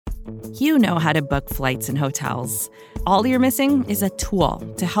You know how to book flights and hotels. All you're missing is a tool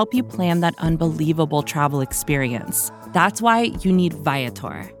to help you plan that unbelievable travel experience. That's why you need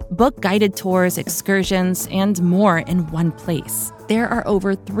Viator. Book guided tours, excursions, and more in one place. There are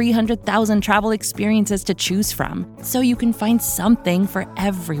over 300,000 travel experiences to choose from, so you can find something for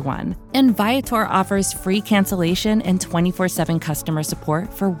everyone. And Viator offers free cancellation and 24/7 customer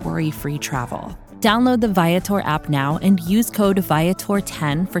support for worry-free travel. Download the Viator app now and use code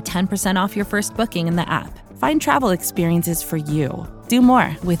Viator10 for 10% off your first booking in the app. Find travel experiences for you. Do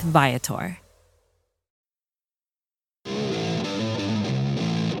more with Viator.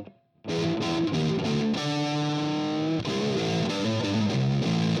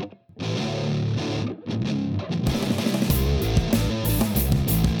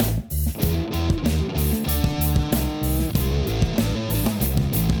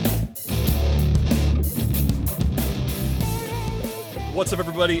 What's up,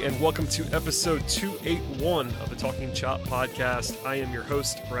 everybody, and welcome to episode 281 of the Talking Chop podcast. I am your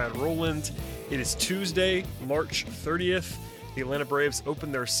host, Brad Rowland. It is Tuesday, March 30th. The Atlanta Braves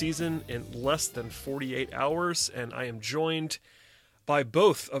open their season in less than 48 hours, and I am joined by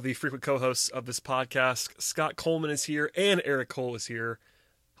both of the frequent co-hosts of this podcast. Scott Coleman is here, and Eric Cole is here.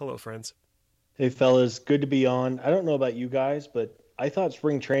 Hello, friends. Hey, fellas. Good to be on. I don't know about you guys, but I thought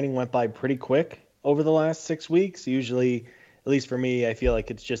spring training went by pretty quick over the last 6 weeks. Usually, at least for me, I feel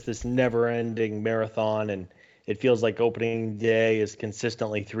like it's just this never-ending marathon, and it feels like opening day is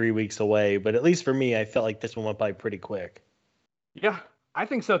consistently 3 weeks away. But at least for me, I felt like this one went by pretty quick. Yeah, I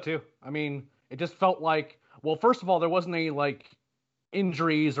think so too. I mean, it just felt like, well, first of all, there wasn't any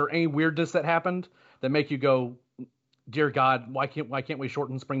injuries or any weirdness that happened that make you go, dear God, why can't we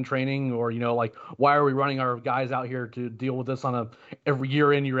shorten spring training? Or, why are we running our guys out here to deal with this on a every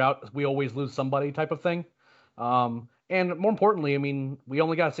year in, year out, we always lose somebody type of thing. And more importantly, I mean, we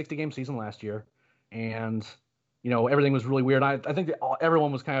only got a 60-game season last year, and everything was really weird. I think that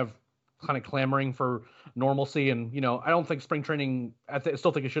everyone was kind of clamoring for normalcy, and I don't think spring training. I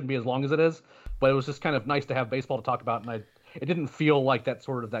still think it shouldn't be as long as it is, but it was just kind of nice to have baseball to talk about, and it didn't feel like that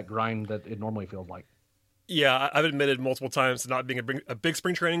grind that it normally feels like. Yeah, I've admitted multiple times to not being a big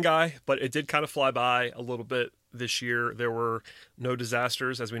spring training guy, but it did kind of fly by a little bit this year. There were no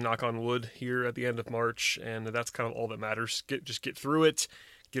disasters as we knock on wood here at the end of March, and that's kind of all that matters. Just get through it,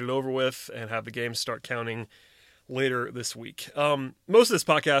 get it over with, and have the games start counting later this week. Most of this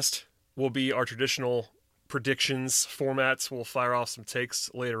podcast will be our traditional predictions formats. We'll fire off some takes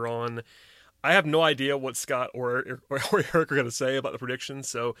later on. I have no idea what Scott or Eric are going to say about the predictions,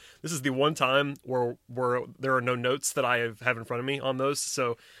 so this is the one time where there are no notes that I have in front of me on those,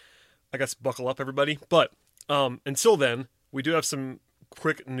 so I guess buckle up, everybody. But until then, we do have some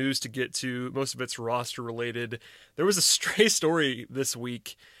quick news to get to. Most of it's roster-related. There was a stray story this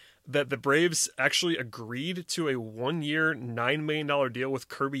week that the Braves actually agreed to a 1-year, $9 million deal with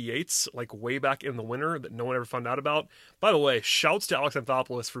Kirby Yates, way back in the winter, that no one ever found out about. By the way, shouts to Alex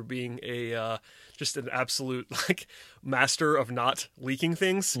Anthopoulos for being just an absolute master of not leaking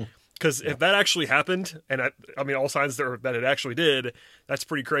things. Because if that actually happened, and I mean, all signs that it actually did, that's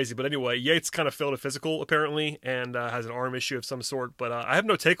pretty crazy. But anyway, Yates kind of failed a physical, apparently, and has an arm issue of some sort. But I have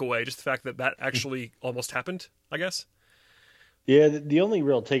no takeaway, just the fact that actually almost happened, I guess. Yeah, the only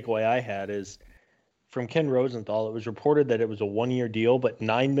real takeaway I had is from Ken Rosenthal. It was reported that it was a 1-year deal, but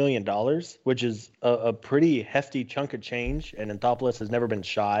 $9 million, which is a pretty hefty chunk of change. And Anthopoulos has never been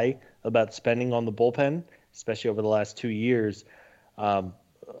shy about spending on the bullpen, especially over the last 2 years.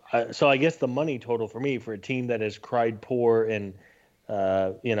 So I guess the money total for me, for a team that has cried poor and,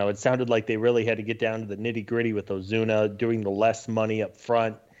 it sounded like they really had to get down to the nitty-gritty with Ozuna, doing the less money up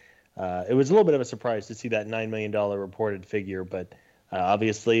front. It was a little bit of a surprise to see that $9 million reported figure, but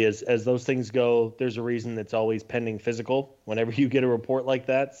obviously as those things go, there's a reason it's always pending physical whenever you get a report like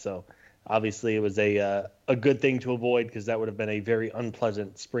that. So obviously it was a good thing to avoid, because that would have been a very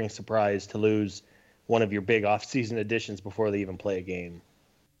unpleasant spring surprise to lose one of your big off-season additions before they even play a game.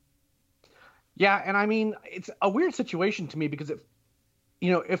 Yeah, and I mean, it's a weird situation to me because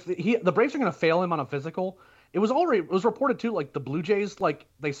if the Braves are going to fail him on a physical, it was reported too, the Blue Jays,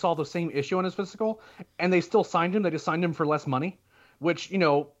 they saw the same issue on his physical and they still signed him. They just signed him for less money, which,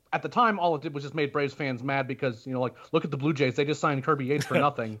 at the time, all it did was just made Braves fans mad because, look at the Blue Jays. They just signed Kirby Yates for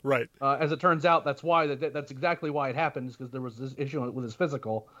nothing. Right. As it turns out, that's exactly why it happened, is because there was this issue with his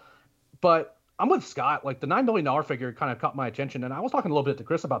physical. But I'm with Scott. The $9 million figure kind of caught my attention. And I was talking a little bit to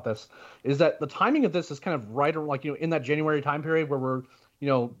Chris about this, is that the timing of this is kind of right, in that January time period where we're,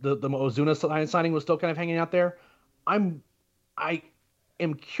 the Ozuna signing was still kind of hanging out there. I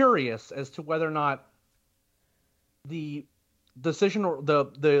am curious as to whether or not the decision or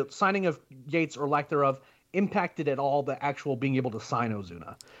the signing of Yates or lack thereof impacted at all the actual being able to sign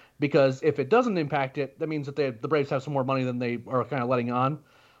Ozuna. Because if it doesn't impact it, that means that the Braves have some more money than they are kind of letting on.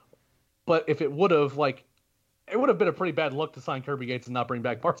 But if it would have, it would have been a pretty bad look to sign Kirby Yates and not bring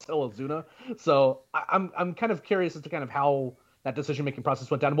back Marcell Ozuna. So I'm kind of curious as to kind of how that decision-making process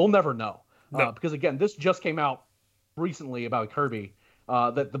went down. We'll never know. No. Because, again, this just came out recently about Kirby,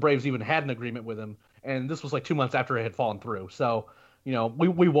 that the Braves even had an agreement with him. And this was 2 months after it had fallen through. So,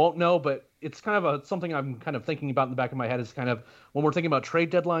 we won't know, but it's kind of something I'm kind of thinking about in the back of my head is kind of when we're thinking about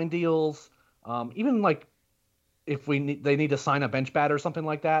trade deadline deals, even if they need to sign a bench bat or something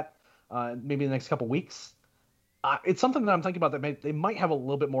like that, maybe in the next couple weeks. It's something that I'm thinking about that they might have a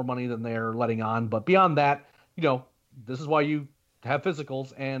little bit more money than they're letting on. But beyond that, this is why you have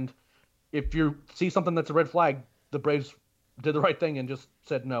physicals. And if you see something that's a red flag, the Braves did the right thing and just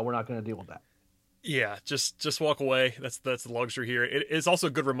said, no, we're not going to deal with that. Yeah, just walk away. That's the luxury here. It is also a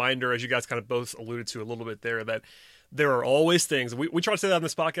good reminder, as you guys kind of both alluded to a little bit there, that there are always things. We try to say that on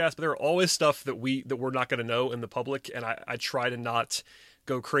this podcast, but there are always stuff that we're not going to know in the public, and I try to not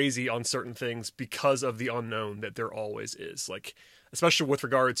go crazy on certain things because of the unknown that there always is. Especially with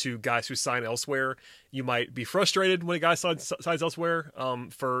regard to guys who sign elsewhere, you might be frustrated when a guy signs elsewhere.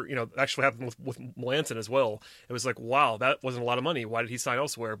 Actually happened with Melanson as well. It was wow, that wasn't a lot of money. Why did he sign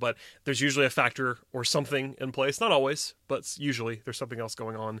elsewhere? But there's usually a factor or something in place. Not always, but usually there's something else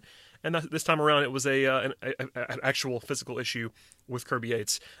going on. And this time around, it was an actual physical issue with Kirby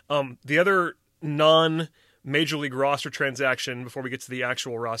Yates. The other non-Major League roster transaction before we get to the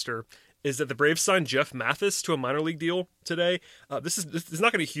actual roster is that the Braves signed Jeff Mathis to a minor league deal today. This is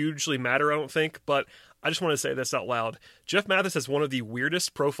not going to hugely matter, I don't think, but I just want to say this out loud. Jeff Mathis has one of the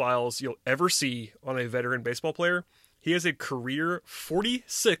weirdest profiles you'll ever see on a veteran baseball player. He has a career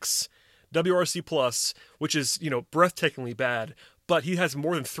 46 WRC plus, which is, breathtakingly bad, but he has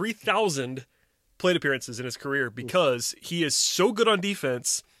more than 3,000 plate appearances in his career because he is so good on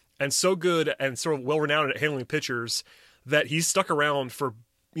defense and so good and sort of well-renowned at handling pitchers that he's stuck around for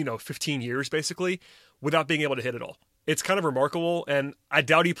 15 years basically without being able to hit at all. It's kind of remarkable, and I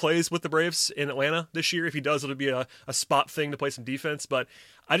doubt he plays with the Braves in Atlanta this year. If he does, it'll be a spot thing to play some defense, but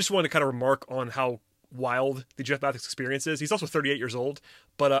I just wanted to kind of remark on how wild the Jeff Mathis experience is. He's also 38 years old,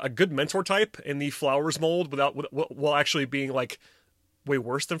 but a good mentor type in the Flowers mold while actually being way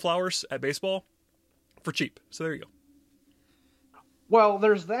worse than Flowers at baseball for cheap. So there you go. Well,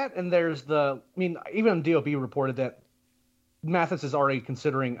 there's that, and there's even DOB reported that Mathis is already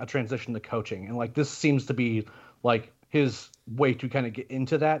considering a transition to coaching, and this seems to be his way to kind of get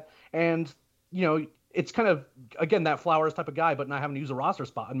into that. And it's kind of again that Flowers type of guy, but not having to use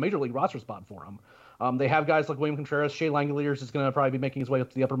a major league roster spot for him. They have guys like William Contreras. Shea Langeliers is going to probably be making his way up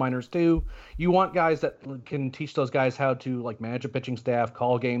to the upper minors too. You want guys that can teach those guys how to manage a pitching staff,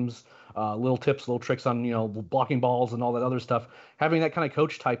 call games, little tips, little tricks on blocking balls and all that other stuff. Having that kind of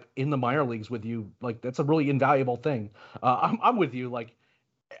coach type in the minor leagues with you, that's a really invaluable thing. I'm with you.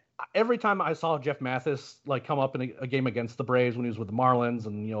 Every time I saw Jeff Mathis come up in a game against the Braves when he was with the Marlins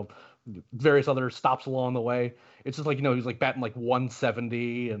and various other stops along the way, it's just he's batting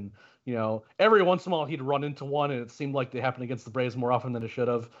 170 and every once in a while he'd run into one, and it seemed like they happened against the Braves more often than it should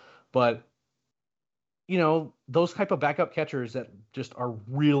have. But those type of backup catchers that just are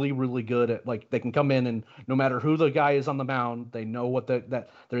really, really good at they can come in and no matter who the guy is on the mound, they know what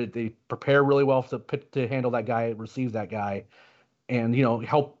they prepare really well to handle that guy, receive that guy, and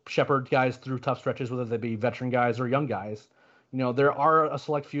help shepherd guys through tough stretches, whether they be veteran guys or young guys. There are a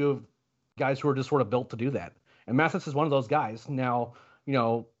select few of guys who are just sort of built to do that, and Mathis is one of those guys. Now,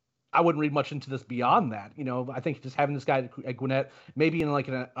 I wouldn't read much into this beyond that. I think just having this guy at Gwinnett, maybe in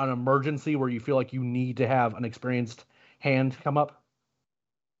an emergency where you feel like you need to have an experienced hand come up.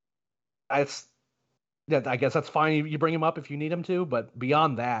 I guess that's fine. You bring him up if you need him to, but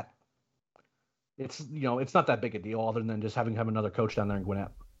beyond that, it's not that big a deal other than just having another coach down there in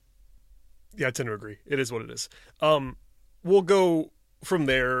Gwinnett. Yeah, I tend to agree. It is what it is. We'll go from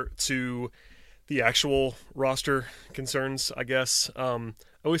there to the actual roster concerns, I guess.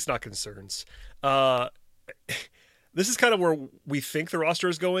 At least not concerns. This is kind of where we think the roster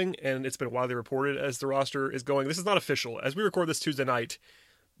is going, and it's been widely reported as the roster is going. This is not official. As we record this Tuesday night,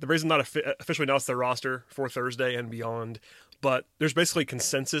 the Braves have not officially announced their roster for Thursday and beyond, but there's basically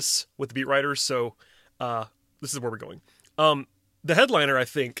consensus with the beat writers, so this is where we're going. The headliner, I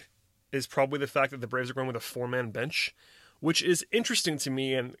think, is probably the fact that the Braves are going with a 4-man bench, which is interesting to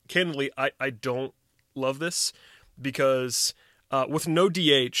me, and candidly, I don't love this, because with no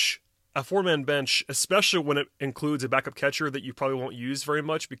DH, a 4-man bench, especially when it includes a backup catcher that you probably won't use very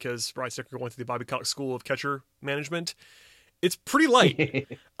much because Bryce Dicker went to the Bobby Cox School of Catcher Management, it's pretty light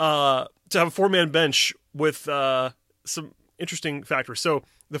to have a 4-man bench with some interesting factors. So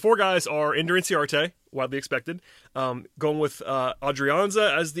the 4 guys are Ender Inciarte, widely expected, going with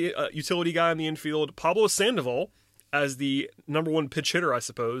Adrianza as the utility guy in the infield, Pablo Sandoval as the number 1 pitch hitter, I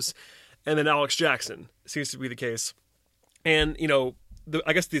suppose, and then Alex Jackson seems to be the case. And,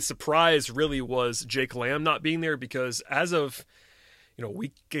 I guess the surprise really was Jake Lamb not being there, because as of a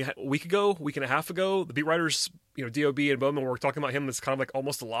week and a half ago, the beat writers, DOB and Bowman were talking about him as kind of like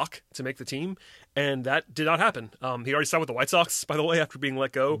almost a lock to make the team, and that did not happen. He already signed with the White Sox, by the way, after being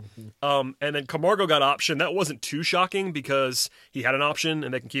let go. And then Camargo got option. That wasn't too shocking because he had an option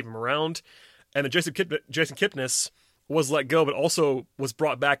and they can keep him around. And then Jason Kipnis was let go, but also was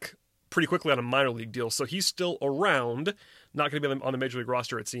brought back pretty quickly on a minor league deal. So he's still around, not going to be on the major league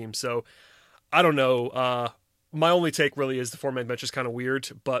roster, it seems. So I don't know. My only take really is the 4-man bench is kind of weird,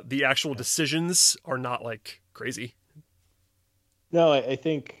 but the actual decisions are not like crazy. No, I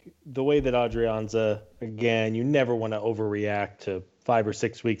think the way that Adrianza, again, you never want to overreact to 5 or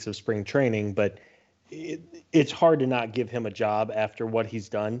 6 weeks of spring training, but it's hard to not give him a job after what he's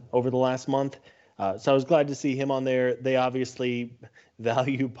done over the last month. So I was glad to see him on there. They obviously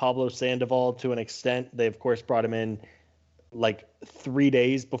value Pablo Sandoval to an extent. They, of course, brought him in like 3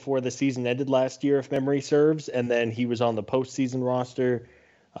 days before the season ended last year, if memory serves, and then he was on the postseason roster.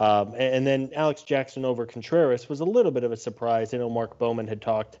 And then Alex Jackson over Contreras was a little bit of a surprise. I know Mark Bowman had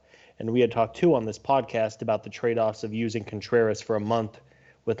talked, and we had talked too on this podcast, about the trade-offs of using Contreras for a month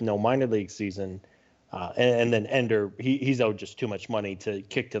with no minor league season. And then Ender, he's owed just too much money to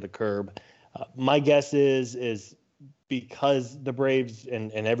kick to the curb. My guess is because the Braves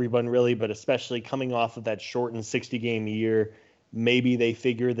and everyone really, but especially coming off of that shortened 60-game year, maybe they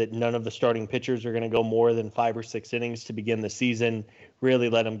figure that none of the starting pitchers are going to go more than 5 or 6 innings to begin the season, really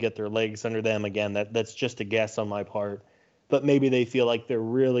let them get their legs under them. Again, that's just a guess on my part. But maybe they feel like they're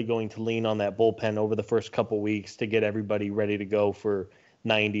really going to lean on that bullpen over the first couple weeks to get everybody ready to go for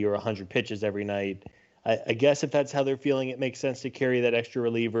 90 or 100 pitches every night. I guess if that's how they're feeling, it makes sense to carry that extra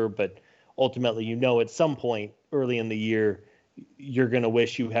reliever, but ultimately, at some point early in the year, you're going to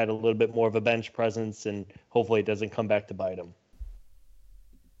wish you had a little bit more of a bench presence, and hopefully it doesn't come back to bite them.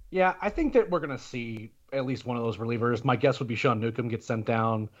 Yeah, I think that we're going to see at least one of those relievers. My guess would be Sean Newcomb gets sent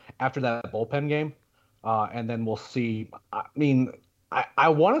down after that bullpen game, and then we'll see. I mean, I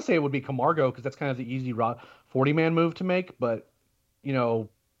want to say it would be Camargo because that's kind of the easy 40-man move to make, but,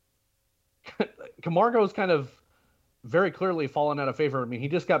 Camargo is kind of very clearly fallen out of favor. I mean, he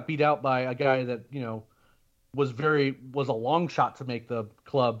just got beat out by a guy that, was a long shot to make the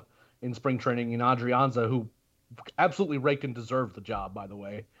club in spring training in Adrianza, who absolutely raked and deserved the job, by the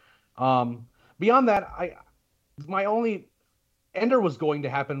way. Beyond that, Ender was going to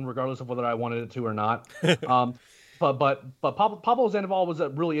happen regardless of whether I wanted it to or not. But Pablo Sandoval was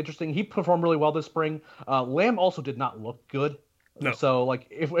really interesting. He performed really well this spring. Lamb also did not look good. No. So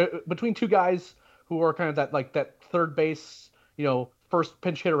if between 2 guys who are kind of that third base, first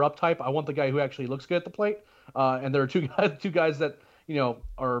pinch hitter up type, I want the guy who actually looks good at the plate. And there are two guys that,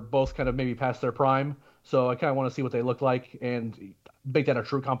 are both kind of maybe past their prime. So I kind of want to see what they look like and make that a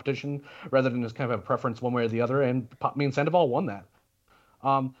true competition rather than just kind of have a preference one way or the other. And me and Sandoval won that.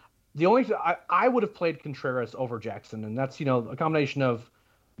 The only I would have played Contreras over Jackson, and that's, a combination of,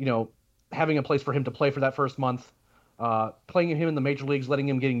 having a place for him to play for that first month, playing him in the major leagues, letting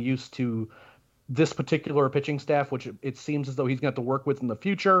him getting used to this particular pitching staff, which it seems as though he's going to have to work with in the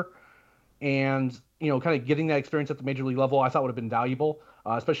future, and kind of getting that experience at the major league level, I thought would have been valuable,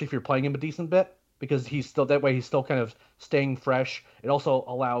 especially if you're playing him a decent bit, because he's still kind of staying fresh. It also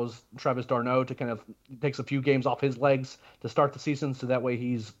allows Travis d'Arnaud to kind of takes a few games off his legs to start the season, so that way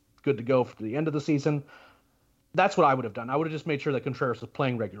he's good to go for the end of the season. That's what I would have done. I would have just made sure that Contreras was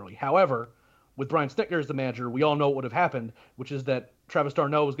playing regularly. However, with Brian Snitker as the manager, we all know what would have happened, which is that Travis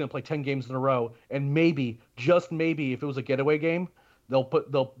d'Arnaud was going to play 10 games in a row, and maybe, just maybe, if it was a getaway game, they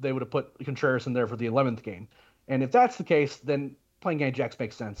would have put Contreras in there for the 11th game. And if that's the case, then playing Ajax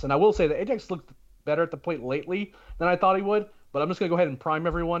makes sense. And I will say that Ajax looked better at the plate lately than I thought he would, but I'm just going to go ahead and prime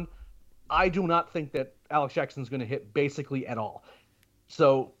everyone. I do not think that Alex Jackson's going to hit basically at all.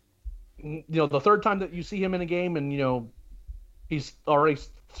 So, the third time that you see him in a game and, he's already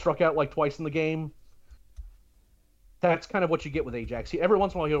struck out like twice in the game, that's kind of what you get with Ajax. Every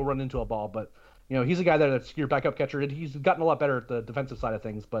once in a while he'll run into a ball, but he's a guy that's your backup catcher. He's gotten a lot better at the defensive side of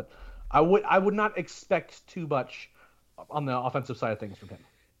things, but I would not expect too much on the offensive side of things from him.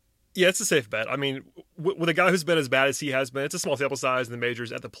 Yeah, it's a safe bet. I mean, with a guy who's been as bad as he has been, it's a small sample size in the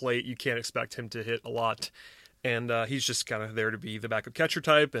majors at the plate. You can't expect him to hit a lot. And he's just kind of there to be the backup catcher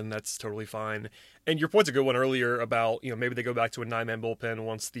type, and that's totally fine. And your point's a good one earlier about, maybe they go back to a 9-man bullpen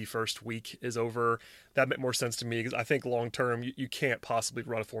once the first week is over. That made more sense to me because I think long term you can't possibly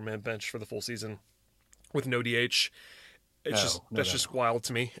run a 4-man bench for the full season with no DH. That's just wild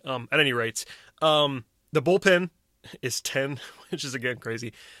to me. At any rate, the bullpen is 10, which is again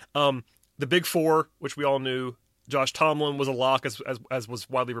crazy. The big four, which we all knew, Josh Tomlin was a lock, as was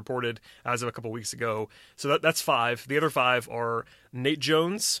widely reported as of a couple weeks ago. So that's 5. The other 5 are Nate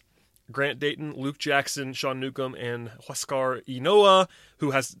Jones, Grant Dayton, Luke Jackson, Sean Newcomb, and Huascar Inoa,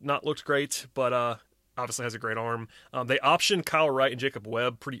 who has not looked great, but obviously has a great arm. They optioned Kyle Wright and Jacob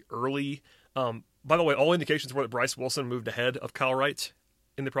Webb pretty early. By the way, all indications were that Bryce Wilson moved ahead of Kyle Wright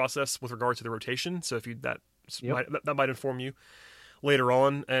in the process with regard to the rotation. So if that might inform you later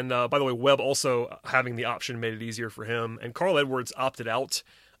on. And by the way, Webb also having the option made it easier for him. And Carl Edwards opted out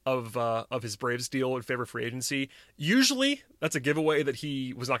of his Braves deal in favor of free agency. Usually, that's a giveaway that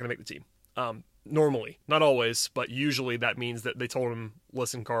he was not going to make the team. Normally, not always, but usually that means that they told him,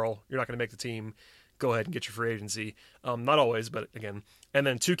 "Listen, Carl, you're not going to make the team. Go ahead and get your free agency." Not always, but again. And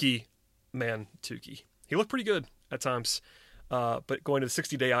then Tukey, he looked pretty good at times. But going to the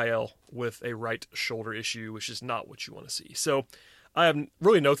 60-day IL with a right shoulder issue, which is not what you want to see. So I have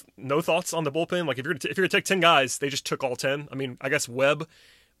really no thoughts on the bullpen. Like if you're gonna take 10 guys, they just took all 10. I mean, I guess Webb.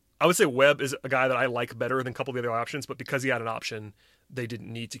 I would say Webb is a guy that I like better than a couple of the other options, but because he had an option, they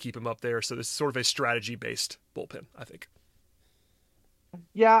didn't need to keep him up there. So this is sort of a strategy-based bullpen, I think.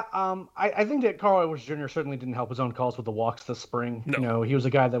 Yeah, I think that Carl Edwards Jr. certainly didn't help his own cause with the walks this spring. No. He was a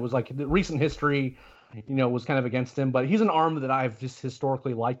guy that was like the recent history, was kind of against him, but he's an arm that I've just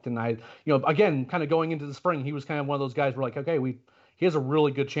historically liked. And again, kind of going into the spring, he was kind of one of those guys where like, okay, he has a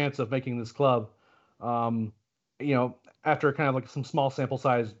really good chance of making this club. After kind of like some small sample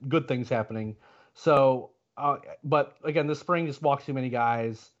size, good things happening. So, but again, this spring just walks too many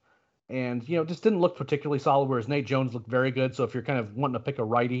guys. And, just didn't look particularly solid, whereas Nate Jones looked very good. So if you're kind of wanting to pick a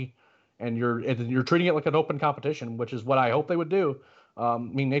righty and you're treating it like an open competition, which is what I hope they would do.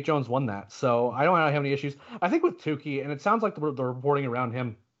 Nate Jones won that. So I don't have any issues. I think with Tukey, and it sounds like the reporting around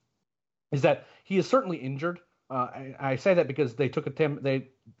him is that he is certainly injured. I say that because they took with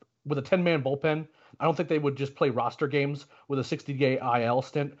a 10-man bullpen. I don't think they would just play roster games with a 60-day IL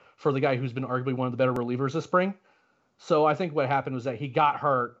stint for the guy who's been arguably one of the better relievers this spring. So I think what happened was that he got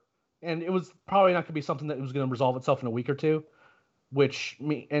hurt. And it was probably not going to be something that was going to resolve itself in a week or two, it's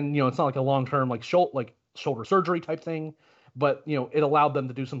not like a long-term like shoulder surgery type thing, but it allowed them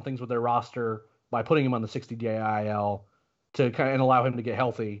to do some things with their roster by putting him on the 60-day IL and allow him to get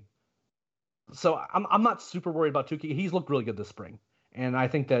healthy. So I'm not super worried about Tukey. He's looked really good this spring, and I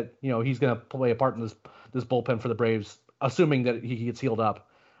think that he's going to play a part in this bullpen for the Braves, assuming that he gets healed up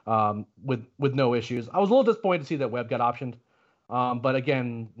with no issues. I was a little disappointed to see that Webb got optioned. But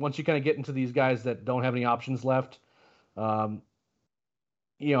again, once you kind of get into these guys that don't have any options left,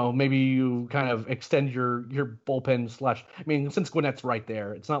 maybe you kind of extend your bullpen since Gwinnett's right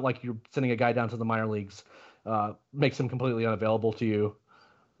there, it's not like you're sending a guy down to the minor leagues, makes him completely unavailable to you,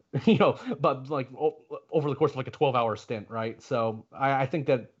 but like over the course of like a 12-hour stint, right? So I think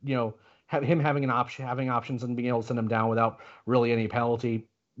that, having options and being able to send him down without really any penalty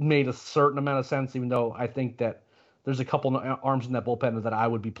made a certain amount of sense, even though I think that there's a couple arms in that bullpen that I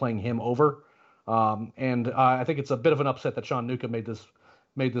would be playing him over. And I think it's a bit of an upset that Sean Newcomb made this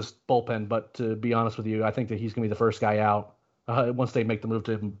bullpen. But to be honest with you, I think that he's going to be the first guy out once they make the move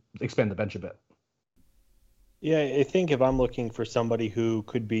to expand the bench a bit. Yeah, I think if I'm looking for somebody who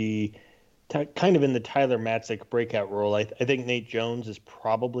could be kind of in the Tyler Matzik breakout role, I think Nate Jones is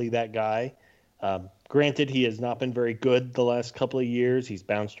probably that guy. Granted, he has not been very good the last couple of years. He's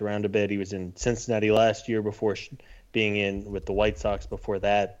bounced around a bit. He was in Cincinnati last year before being in with the White Sox before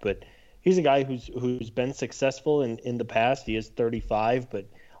that. But he's a guy who's been successful in the past. He is 35, but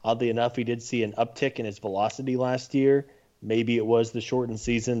oddly enough, he did see an uptick in his velocity last year. Maybe it was the shortened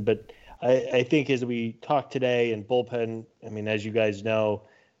season, but I think as we talk today in bullpen, as you guys know,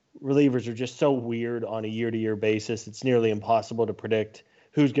 relievers are just so weird on a year-to-year basis. It's nearly impossible to predict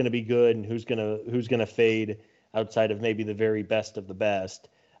who's going to be good and who's going to fade outside of maybe the very best of the best.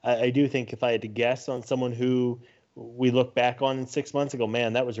 I do think if I had to guess on someone who we look back on in 6 months and go,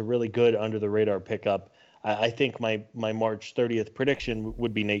 man, that was a really good under the radar pickup, I think my March 30th prediction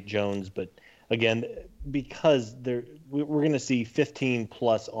would be Nate Jones. But again, because we're going to see 15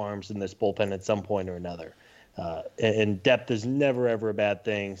 plus arms in this bullpen at some point or another. And depth is never, ever a bad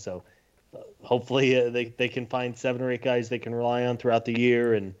thing. So hopefully they can find 7 or 8 guys they can rely on throughout the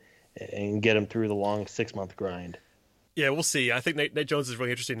year and get them through the long 6-month grind. Yeah, we'll see. I think Nate Jones is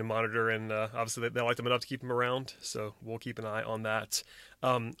really interesting to monitor, and obviously they liked him enough to keep him around, so we'll keep an eye on that.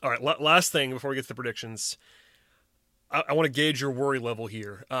 All right, last thing before we get to the predictions. I want to gauge your worry level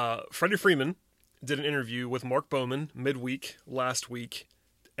here. Freddie Freeman did an interview with Mark Bowman midweek last week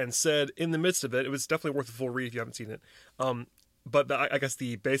and said in the midst of it, it was definitely worth a full read if you haven't seen it. I guess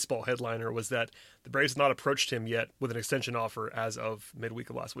the baseball headliner was that the Braves have not approached him yet with an extension offer as of midweek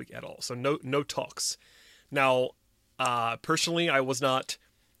of last week at all. So no talks. Now, personally, I was not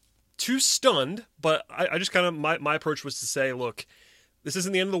too stunned, but I just kind of, my approach was to say, look, this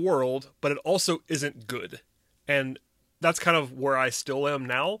isn't the end of the world, but it also isn't good. And that's kind of where I still am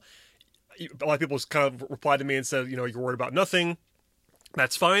now. A lot of people kind of replied to me and said, you're worried about nothing.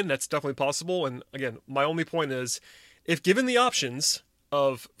 That's fine. That's definitely possible. And again, my only point is, if given the options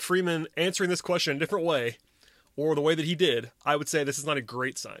of Freeman answering this question a different way, or the way that he did, I would say this is not a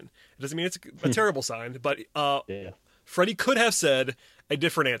great sign. It doesn't mean it's a terrible sign, but Freddie could have said a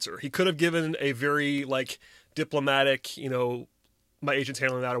different answer. He could have given a very diplomatic, my agent's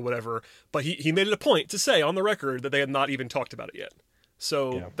handling that or whatever, but he made it a point to say on the record that they had not even talked about it yet.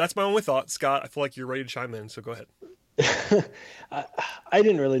 So that's my only thought. Scott, I feel like you're ready to chime in, so go ahead. I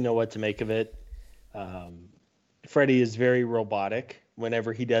didn't really know what to make of it. Freddie is very robotic.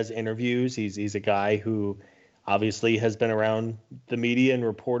 Whenever he does interviews, he's a guy who obviously has been around the media and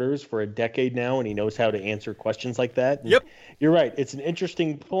reporters for a decade now, and he knows how to answer questions like that. And yep. You're right. It's an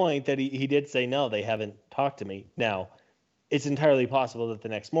interesting point that he did say, no, they haven't talked to me. Now, it's entirely possible that the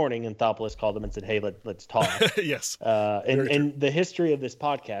next morning Anthopoulos called him and said, hey, let's talk. Yes. And the history of this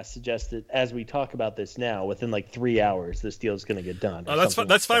podcast suggests that as we talk about this now, within 3 hours, this deal is going to get done.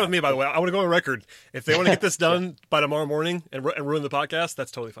 That's fine with me, by the way. I want to go on record. If they want to get this done by tomorrow morning and ruin the podcast,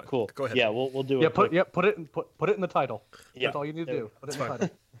 that's totally fine. Cool. Go ahead. Yeah, we'll do it. Put it in the title. That's all you need to do. Put it in the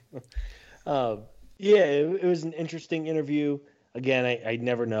title. It was an interesting interview. Again, I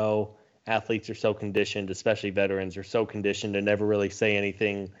never know. Athletes are so conditioned, especially veterans are so conditioned to never really say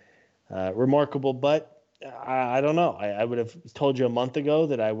anything remarkable. But I don't know. I would have told you a month ago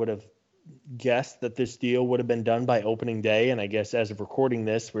that I would have guessed that this deal would have been done by opening day. And I guess as of recording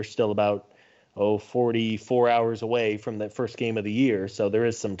this, we're still about 44 hours away from the first game of the year. So there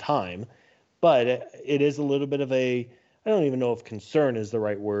is some time. But it is a little bit of I don't even know if concern is the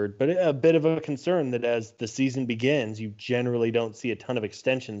right word, but a bit of a concern that as the season begins, you generally don't see a ton of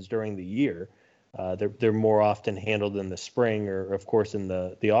extensions during the year. They're more often handled in the spring or, of course, in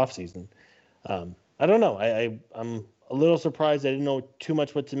the off season. I don't know. I'm a little surprised. I didn't know too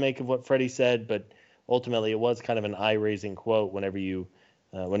much what to make of what Freddie said, but ultimately it was kind of an eye-raising quote whenever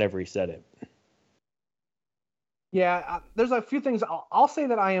he said it. Yeah, there's a few things. I'll say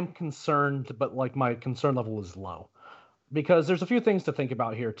that I am concerned, but my concern level is low. Because there's a few things to think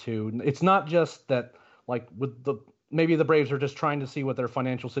about here too. It's not just that maybe the Braves are just trying to see what their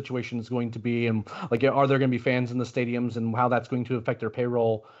financial situation is going to be, and are there going to be fans in the stadiums and how that's going to affect their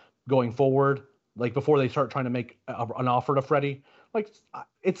payroll going forward, before they start trying to make an offer to Freddie.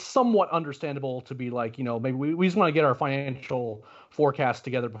 It's somewhat understandable to be maybe we just want to get our financial forecast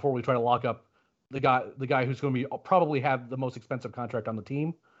together before we try to lock up the guy who's going to probably have the most expensive contract on the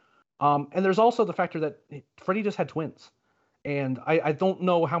team. And there's also the factor that Freddie just had twins. And I don't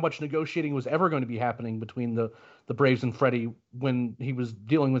know how much negotiating was ever going to be happening between the Braves and Freddie when he was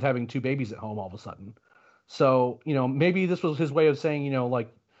dealing with having two babies at home all of a sudden. So, maybe this was his way of saying,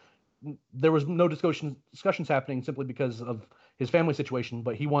 there was no discussions happening simply because of his family situation,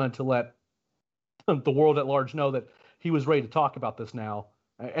 but he wanted to let the world at large know that he was ready to talk about this now.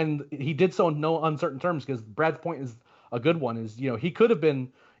 And he did so in no uncertain terms, because Brad's point is a good one, is, he could have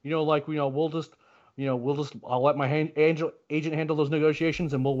been, I'll let my agent handle those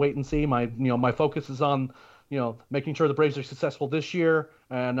negotiations and we'll wait and see. My focus is on, making sure the Braves are successful this year.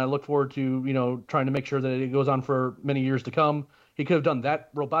 And I look forward to, trying to make sure that it goes on for many years to come. He could have done that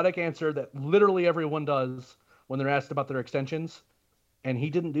robotic answer that literally everyone does when they're asked about their extensions. And he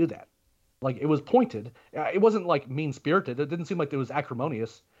didn't do that. It was pointed. It wasn't mean spirited. It didn't seem like it was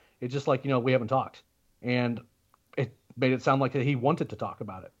acrimonious. It's just we haven't talked. And it made it sound like he wanted to talk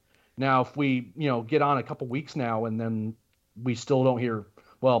about it. Now, if we, get on a couple weeks now and then we still don't hear,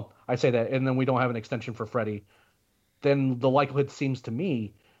 well, I say that, and then we don't have an extension for Freddie, then the likelihood seems to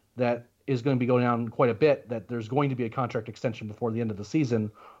me that is going to be going down quite a bit, that there's going to be a contract extension before the end of the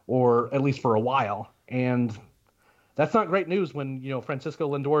season, or at least for a while. And that's not great news when, Francisco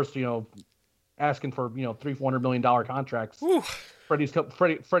Lindor's, asking for, $300-400 million contracts. Ooh. Freddie's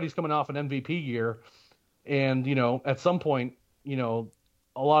coming off an MVP year. And, at some point,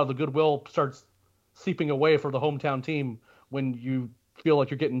 a lot of the goodwill starts seeping away for the hometown team when you feel like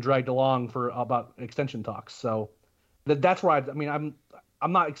you're getting dragged along for about extension talks. So That's where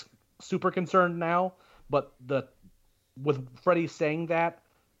I'm not super concerned now, but with Freddie saying that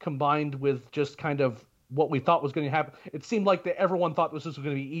combined with just kind of what we thought was going to happen, it seemed like that everyone thought this was going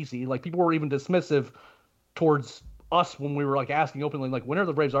to be easy. Like people were even dismissive towards us when we were like asking openly, like, when are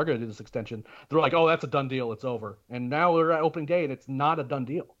the Braves are going to do this extension? They're like, oh, that's a done deal, it's over. And now we're at opening day and it's not a done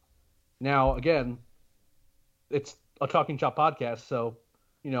deal. Now again, it's a Talking Chop podcast, so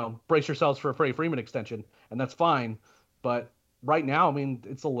brace yourselves for a Freddie Freeman extension, and that's fine. But right now, I mean,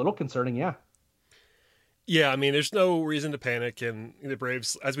 it's a little concerning, yeah. Yeah, I mean, there's no reason to panic, and the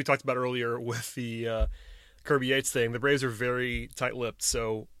Braves, as we talked about earlier with the Kirby Yates thing, the Braves are very tight-lipped.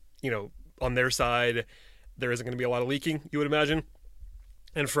 So, on their side, there isn't going to be a lot of leaking, you would imagine.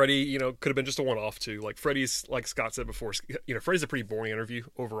 And Freddie, could have been just a one-off too. Like Freddie's, like Scott said before, Freddie's a pretty boring interview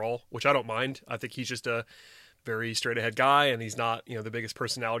overall, which I don't mind. I think he's just a very straight-ahead guy, and he's not, the biggest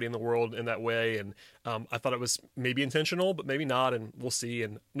personality in the world in that way. And I thought it was maybe intentional, but maybe not, and we'll see.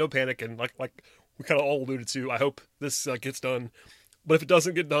 And no panic. And like we kind of all alluded to, I hope this gets done. But if it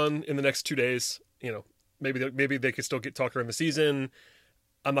doesn't get done in the next 2 days, maybe they could still get talk during the season.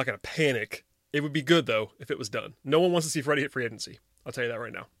 I'm not going to panic. It would be good, though, if it was done. No one wants to see Freddie hit free agency. I'll tell you that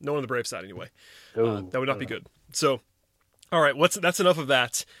right now. No one on the Braves side, anyway. That would not be good. So, all right, that's enough of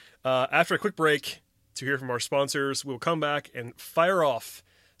that. After a quick break to hear from our sponsors, we'll come back and fire off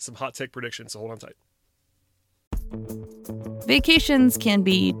some hot take predictions. So hold on tight. Vacations can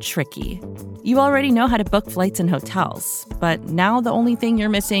be tricky. You already know how to book flights and hotels, but now the only thing you're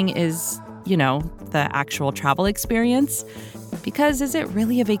missing is, the actual travel experience. Because is it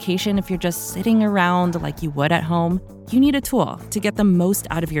really a vacation if you're just sitting around like you would at home? You need a tool to get the most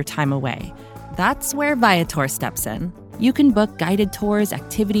out of your time away. That's where Viator steps in. You can book guided tours,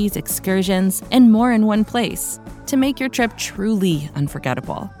 activities, excursions, and more in one place to make your trip truly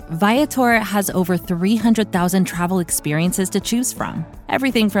unforgettable. Viator has over 300,000 travel experiences to choose from.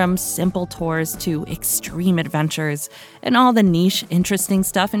 Everything from simple tours to extreme adventures and all the niche, interesting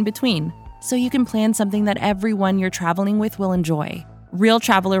stuff in between. So you can plan something that everyone you're traveling with will enjoy. Real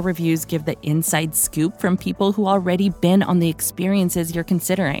traveler reviews give the inside scoop from people who already been on the experiences you're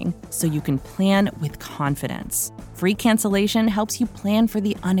considering, so you can plan with confidence. Free cancellation helps you plan for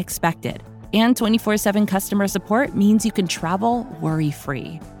the unexpected. And 24/7 customer support means you can travel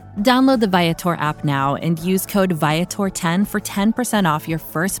worry-free. Download the Viator app now and use code Viator10 for 10% off your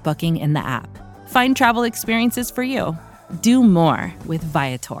first booking in the app. Find travel experiences for you. Do more with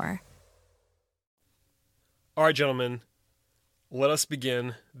Viator. All right, gentlemen, let us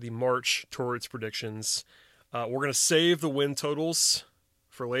begin the march towards predictions. We're going to save the win totals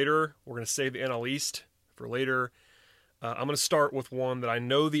for later. We're going to save the NL East for later. I'm going to start with one that I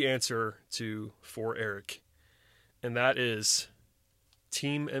know the answer to for Eric, and that is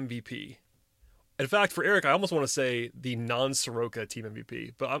team MVP. In fact, for Eric, I almost want to say the non-Soroka team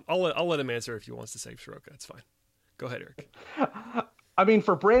MVP, but I'll let him answer if he wants to say Soroka. It's fine. Go ahead, Eric. I mean,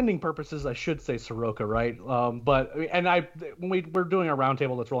 for branding purposes, I should say Soroka, right? But when we're doing our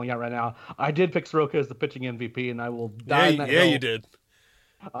roundtable that's rolling out right now, I did pick Soroka as the pitching MVP, and I will die in that hill. You did.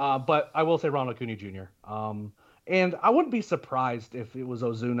 But I will say Ronald Acuna Jr. And I wouldn't be surprised if it was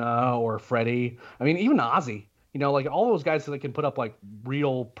Ozuna or Freddie. I mean, even Ozzy. Like all those guys that can put up like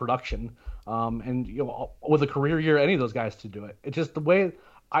real production. And with a career year, any of those guys to do it. It's just the way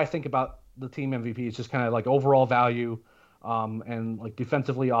I think about the team MVP is just kind of like overall value. And like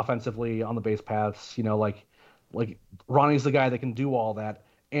defensively, offensively, on the base paths, like Ronnie's the guy that can do all that.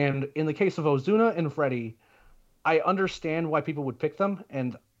 And in the case of Ozuna and Freddie, I understand why people would pick them,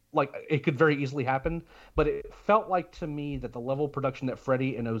 and like it could very easily happen. But it felt like to me that the level of production that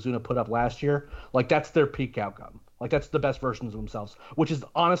Freddie and Ozuna put up last year, like that's their peak outcome. Like that's the best versions of themselves, which is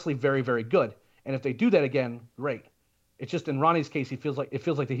honestly very, very good. And if they do that again, great. It's just in Ronnie's case, it feels like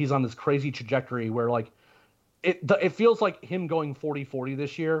that he's on this crazy trajectory where like. It feels like him going 40-40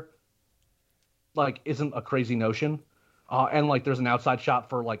 this year, like, isn't a crazy notion. And, like, there's an outside shot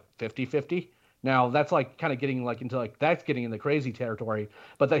for, like, 50-50. Now, that's, like, kind of getting, like, into, like, that's getting in the crazy territory.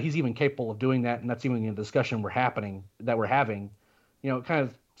 But that he's even capable of doing that, and that's even in the discussion we're having, it kind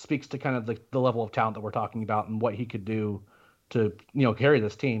of speaks to kind of the level of talent that we're talking about and what he could do to, carry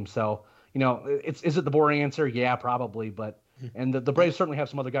this team. So, is it the boring answer? Yeah, probably. But and the Braves certainly have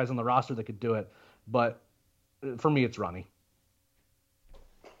some other guys on the roster that could do it. But for me, it's Ronnie.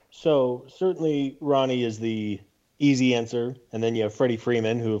 So certainly Ronnie is the easy answer. And then you have Freddie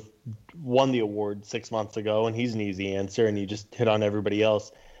Freeman, who won the award 6 months ago, and he's an easy answer. And you just hit on everybody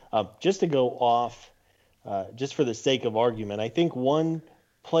else. Just to go off, just for the sake of argument, I think one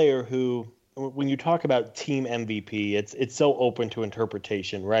player who when you talk about team MVP, it's so open to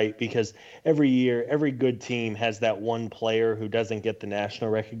interpretation, right? Because every year, every good team has that one player who doesn't get the national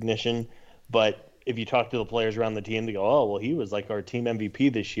recognition. But if you talk to the players around the team, they go, "Oh, well, he was like our team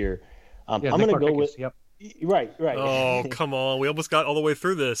MVP this year." Yeah, I'm Nick going to go Markakis, with yep. right, Oh, right, come on. We almost got all the way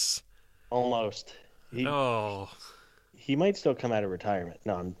through this. almost. Oh, He might still come out of retirement.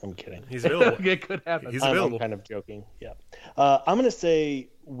 No, I'm kidding. he's available. It could happen. He's I'm available. kind of joking. Yeah. I'm going to say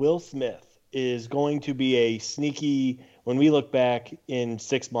Will Smith is going to be a sneaky, when we look back in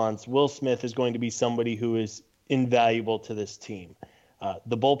 6 months, Will Smith is going to be somebody who is invaluable to this team.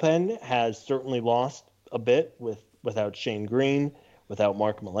 The bullpen has certainly lost a bit without Shane Green, without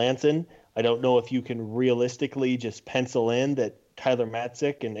Mark Melancon. I don't know if you can realistically just pencil in that Tyler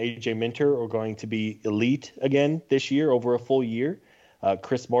Matzik and AJ Minter are going to be elite again this year over a full year.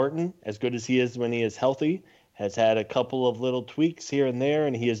 Chris Martin, as good as he is when he is healthy, has had a couple of little tweaks here and there,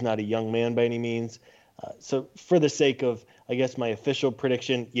 and he is not a young man by any means. So for the sake of, I guess, my official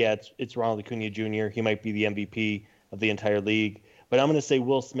prediction, yeah, it's Ronald Acuna Jr. He might be the MVP of the entire league. But I'm going to say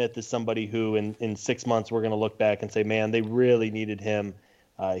Will Smith is somebody who in 6 months we're going to look back and say, man, they really needed him.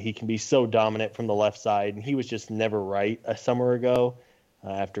 He can be so dominant from the left side, and he was just never right a summer ago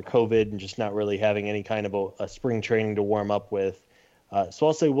after COVID and just not really having any kind of a spring training to warm up with. So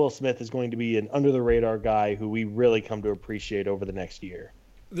I'll say Will Smith is going to be an under-the-radar guy who we really come to appreciate over the next year.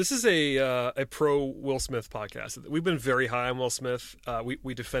 This is a pro Will Smith podcast. We've been very high on Will Smith.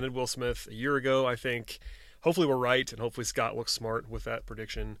 We defended Will Smith a year ago, I think. Hopefully we're right, and hopefully Scott looks smart with that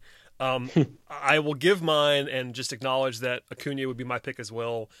prediction. I will give mine and just acknowledge that Acuna would be my pick as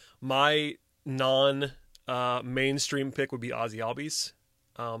well. My non-mainstream pick would be Ozzy Albies.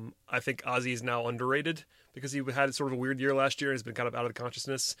 I think Ozzy is now underrated because he had sort of a weird year last year and has been kind of out of the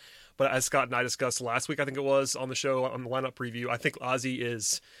consciousness. But as Scott and I discussed last week, I think it was, on the show, on the lineup preview, I think Ozzy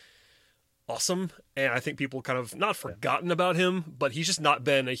is awesome, and I think people kind of not forgotten about him, but he's just not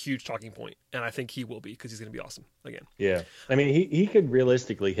been a huge talking point, and I think he will be because he's going to be awesome again. Yeah, I mean he could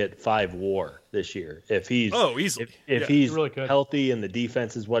realistically hit 5 WAR this year if he's easily if he's really healthy and the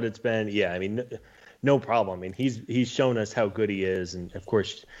defense is what it's been. Yeah, I mean no problem. I mean he's shown us how good he is, and of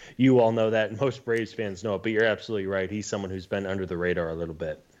course you all know that, and most Braves fans know it. But you're absolutely right. He's someone who's been under the radar a little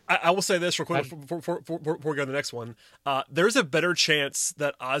bit. I will say this real quick before we go to the next one. There's a better chance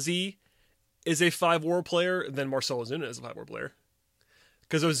that Ozzy is a 5 WAR player than Marcell Ozuna is a 5 WAR player.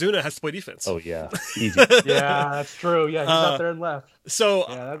 Because Ozuna has to play defense. Oh, yeah. Easy. Yeah, that's true. Yeah, he's out there and left. So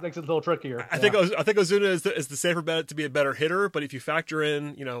yeah, that makes it a little trickier. I think Ozuna is the safer bet to be a better hitter, but if you factor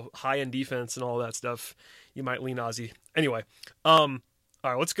in, high-end defense and all that stuff, you might lean Ozzy. Anyway, all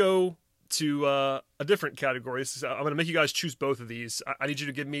right, let's go to a different category. I'm going to make you guys choose both of these. I need you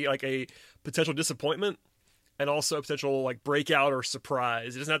to give me like a potential disappointment and also a potential like breakout or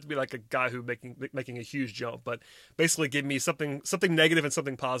surprise. It doesn't have to be like a guy who making a huge jump, but basically give me something negative and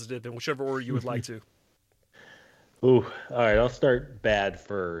something positive in whichever order you would like to. Ooh, all right. I'll start bad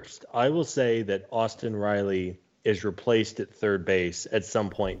first. I will say that Austin Riley is replaced at third base at some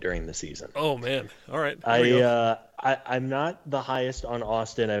point during the season. Oh man! All right. I'm not the highest on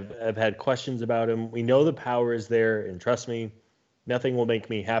Austin. I've had questions about him. We know the power is there, and trust me, nothing will make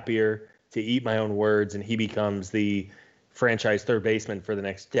me happier to eat my own words and he becomes the franchise third baseman for the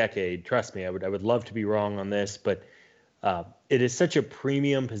next decade. Trust me, I would love to be wrong on this, but it is such a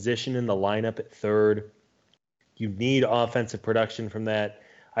premium position in the lineup at third. You need offensive production from that.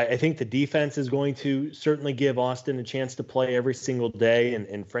 I think the defense is going to certainly give Austin a chance to play every single day,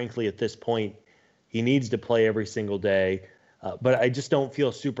 and frankly, at this point, he needs to play every single day. But I just don't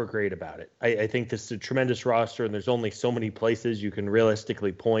feel super great about it. I think this is a tremendous roster, and there's only so many places you can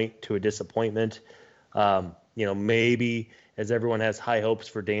realistically point to a disappointment. Maybe as everyone has high hopes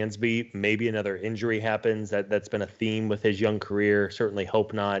for Dansby, maybe another injury happens. That's been a theme with his young career. Certainly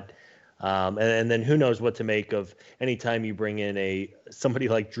hope not. And then who knows what to make of any time you bring in somebody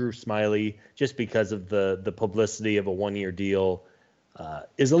like Drew Smyly, just because of the publicity of a 1-year deal,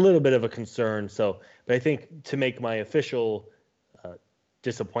 is a little bit of a concern. But I think to make my official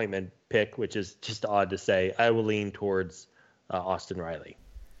disappointment pick, which is just odd to say, I will lean towards Austin Riley.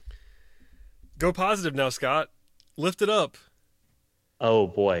 Go positive now, Scott. Lift it up. Oh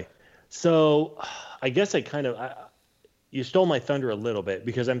boy. So I guess you stole my thunder a little bit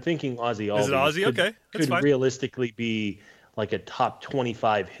because I'm thinking Ozzy Albies. Is it Ozzy? Okay, that's fine. Could realistically be like a top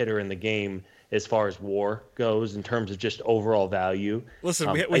 25 hitter in the game as far as WAR goes in terms of just overall value.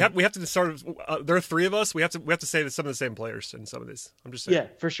 Listen, we have to start. There are 3 of us. We have to say that some of the same players in some of these. I'm just saying. Yeah,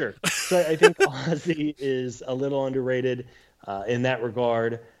 for sure. So I think Ozzy is a little underrated in that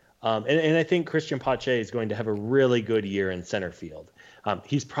regard. And I think Christian Pache is going to have a really good year in center field.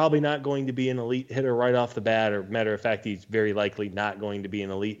 He's probably not going to be an elite hitter right off the bat, or matter of fact, he's very likely not going to be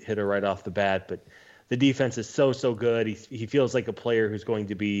an elite hitter right off the bat, but the defense is so good. He feels like a player who's going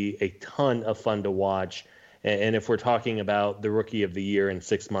to be a ton of fun to watch. And if we're talking about the rookie of the year in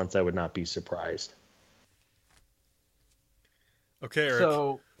 6 months, I would not be surprised. Okay, Eric.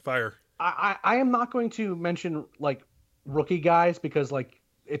 So fire. I am not going to mention like rookie guys because like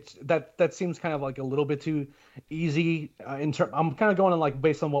it's that seems kind of like a little bit too easy. I'm kind of going on like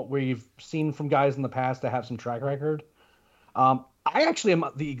based on what we've seen from guys in the past that have some track record. I actually am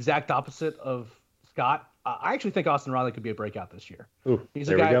the exact opposite of Scott. I actually think Austin Riley could be a breakout this year. Ooh, he's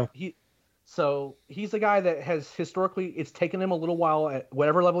there a guy. We go. He's a guy that has historically, it's taken him a little while at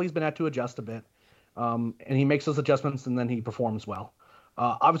whatever level he's been at to adjust a bit. And he makes those adjustments and then he performs well.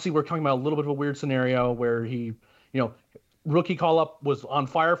 Obviously, we're talking about a little bit of a weird scenario where he, rookie call up was on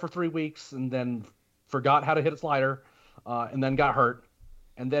fire for 3 weeks and then forgot how to hit a slider and then got hurt.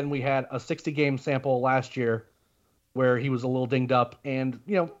 And then we had a 60-game sample last year where he was a little dinged up and,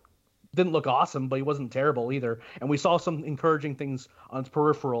 didn't look awesome, but he wasn't terrible either. And we saw some encouraging things on his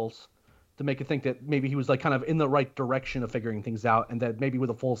peripherals to make you think that maybe he was like kind of in the right direction of figuring things out and that maybe with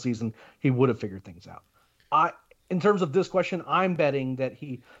a full season he would have figured things out. In terms of this question, I'm betting that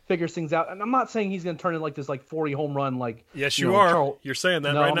he figures things out. And I'm not saying he's going to turn in like this like 40 home run like yes you are. You're saying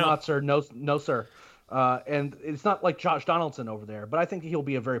that no, right I'm now. No, I'm not, sir. No, sir. And it's not like Josh Donaldson over there, but I think he'll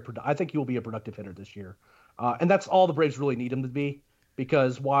be a productive hitter this year. And that's all the Braves really need him to be,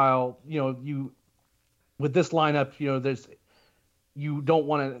 because while you with this lineup, you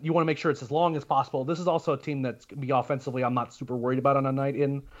want to make sure it's as long as possible. This is also a team that's going to be offensively I'm not super worried about on a night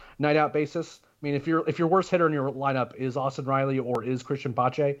in, night out basis. I mean, if your worst hitter in your lineup is Austin Riley or is Christian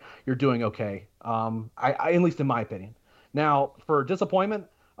Pache, you're doing okay. I at least in my opinion. Now, for disappointment,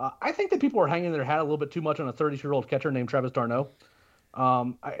 I think that people are hanging their hat a little bit too much on a 30-year-old catcher named Travis d'Arnaud.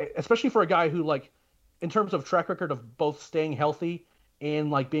 Especially for a guy who, like, in terms of track record of both staying healthy and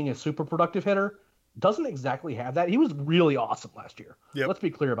like being a super productive hitter, doesn't exactly have that. He was really awesome last year. Yep. Let's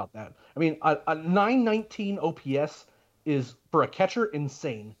be clear about that. I mean, a 919 OPS is for a catcher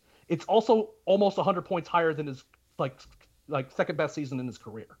insane. It's also almost 100 points higher than his like second best season in his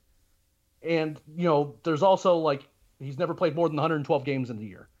career. And there's also like he's never played more than 112 games in a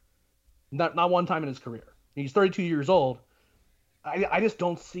year. Not one time in his career. He's 32 years old. I just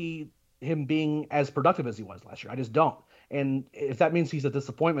don't see him being as productive as he was last year. I just don't. And if that means he's a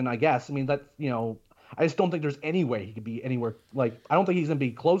disappointment, I guess. I mean, that I just don't think there's any way he could be anywhere. Like, I don't think he's going to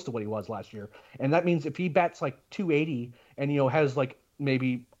be close to what he was last year. And that means if he bats like 280 and, has like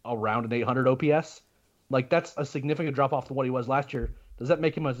maybe around an 800 OPS, like that's a significant drop off to what he was last year. Does that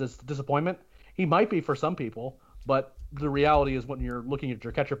make him a disappointment? He might be for some people, but the reality is when you're looking at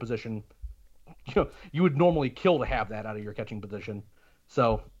your catcher position, you would normally kill to have that out of your catching position.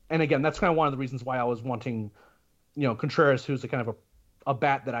 So, and again, that's kind of one of the reasons why I was wanting, Contreras, who's a kind of a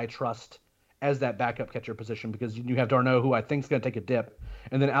bat that I trust as that backup catcher position, because you have d'Arnaud, who I think is going to take a dip,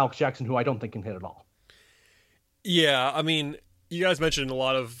 and then Alex Jackson, who I don't think can hit at all. Yeah, I mean, you guys mentioned a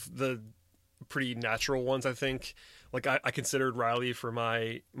lot of the pretty natural ones, I think. Like, I considered Riley for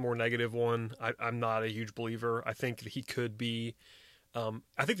my more negative one. I'm not a huge believer. I think that he could be...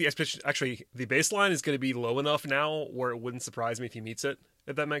 I think the expectation, actually, the baseline is going to be low enough now where it wouldn't surprise me if he meets it,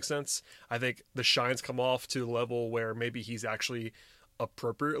 if that makes sense. I think the shine's come off to the level where maybe he's actually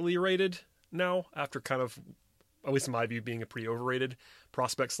appropriately rated now, after kind of, at least in my view, being a pretty overrated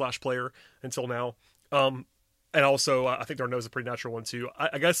prospect / player until now. And also, I think d'Arnaud's a pretty natural one too.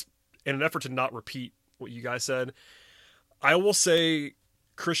 I guess in an effort to not repeat what you guys said, I will say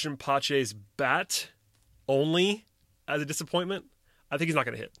Christian Pache's bat only as a disappointment. I think he's not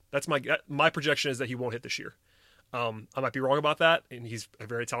going to hit. That's my projection is that he won't hit this year. I might be wrong about that, and he's a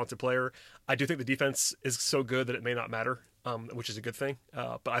very talented player. I do think the defense is so good that it may not matter, which is a good thing.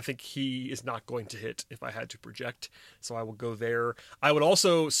 But I think he is not going to hit if I had to project, so I will go there. I would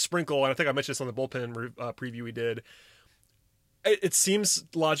also sprinkle, and I think I mentioned this on the bullpen preview we did, it seems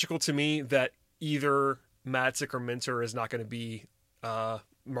logical to me that either Madsick or Minter is not going to be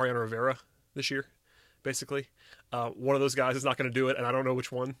Mariano Rivera this year, basically. One of those guys is not going to do it, and I don't know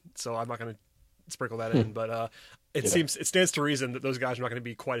which one, so I'm not going to sprinkle that in. But it stands to reason that those guys are not going to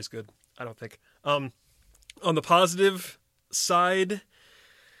be quite as good, I don't think. On the positive side,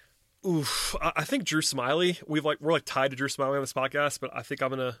 I think Drew Smyly. We're tied to Drew Smyly on this podcast, but I think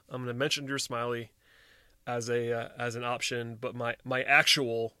I'm gonna mention Drew Smyly as an option. But my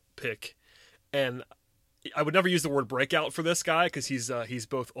actual pick, and I would never use the word breakout for this guy because he's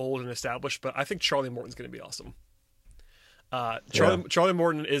both old and established, but I think Charlie Morton's going to be awesome. Charlie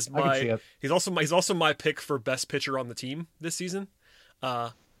Morton is he's also my pick for best pitcher on the team this season.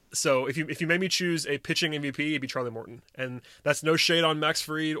 So if you made me choose a pitching MVP, it'd be Charlie Morton, and that's no shade on Max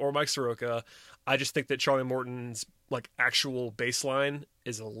Fried or Mike Soroka. I just think that Charlie Morton's actual baseline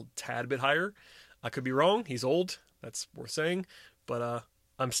is a tad bit higher. I could be wrong. He's old. That's worth saying, but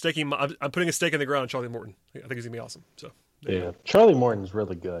I'm putting a stake in the ground on Charlie Morton. I think he's gonna be awesome. So yeah, Charlie Morton's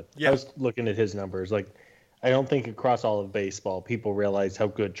really good. Yeah. I was looking at his numbers. I don't think across all of baseball people realize how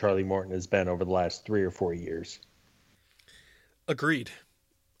good Charlie Morton has been over the last 3 or 4 years. Agreed.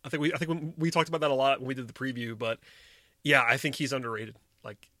 I think we talked about that a lot when we did the preview, but yeah, I think he's underrated.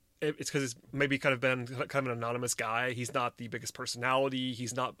 It's because he's maybe kind of an anonymous guy. He's not the biggest personality.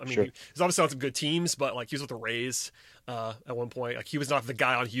 He's not. I mean, Sure. he's obviously on some good teams, but he was with the Rays at one point. He was not the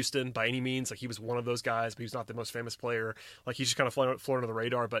guy on Houston by any means. He was one of those guys, but he's not the most famous player. He's just kind of flown under the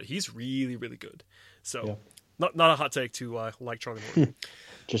radar. But he's really, really good. So, yeah. Not a hot take to like Charlie Morton.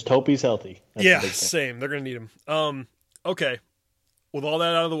 Just hope he's healthy. That's same. They're gonna need him. Okay. With all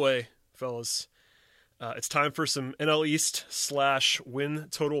that out of the way, fellas. It's time for some NL East / win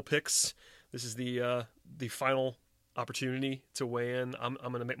total picks. This is the final opportunity to weigh in. I'm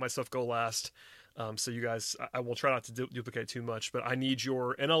going to make myself go last. So you guys, I will try not to duplicate too much, but I need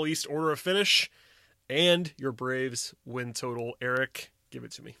your NL East order of finish and your Braves win total. Eric, give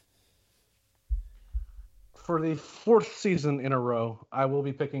it to me. For the 4th season in a row, I will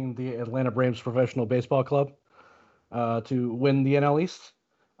be picking the Atlanta Braves Professional Baseball Club to win the NL East.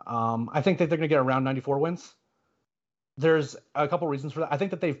 I think that they're going to get around 94 wins. There's a couple reasons for that. I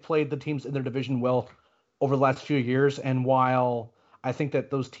think that they've played the teams in their division well over the last few years, and while I think that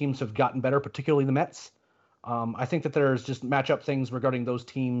those teams have gotten better, particularly the Mets, I think that there's just matchup things regarding those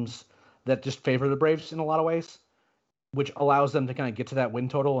teams that just favor the Braves in a lot of ways, which allows them to kind of get to that win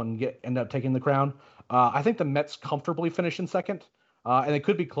total and end up taking the crown. I think the Mets comfortably finish in second. And it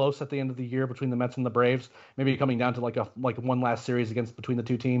could be close at the end of the year between the Mets and the Braves, maybe coming down to one last series between the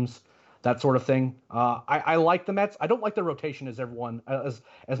two teams, that sort of thing. I like the Mets. I don't like their rotation as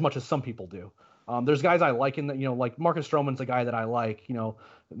much as some people do. There's guys I like like Marcus Stroman's a guy that I like.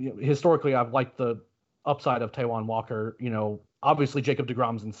 Historically I've liked the upside of Taijuan Walker. Obviously Jacob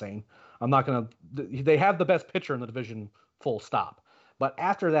deGrom's insane. They have the best pitcher in the division, full stop. But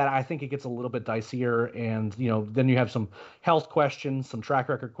after that, I think it gets a little bit dicier, and then you have some health questions, some track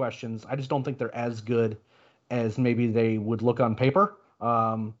record questions. I just don't think they're as good as maybe they would look on paper.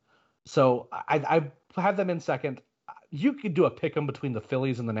 So I have them in second. You could do a pick 'em between the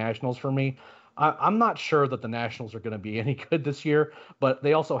Phillies and the Nationals for me. I'm not sure that the Nationals are going to be any good this year, but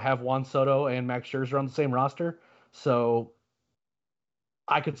they also have Juan Soto and Max Scherzer on the same roster, so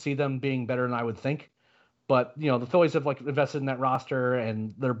I could see them being better than I would think. But, the Phillies have invested in that roster,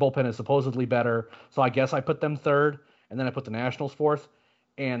 and their bullpen is supposedly better. So I guess I put them third, and then I put the Nationals fourth.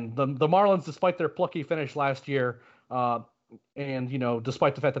 And the Marlins, despite their plucky finish last year, and,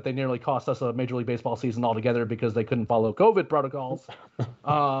 despite the fact that they nearly cost us a Major League Baseball season altogether because they couldn't follow COVID protocols,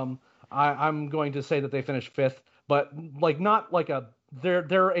 I'm going to say that they finished fifth. But,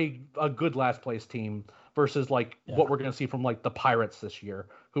 they're a good last place team versus, what we're going to see from, the Pirates this year,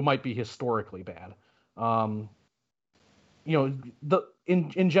 who might be historically bad. In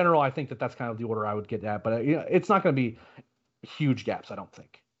general, I think that's kind of the order I would get at, but it's not going to be huge gaps, I don't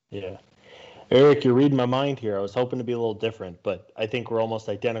think. Yeah. Eric, you're reading my mind here. I was hoping to be a little different, but I think we're almost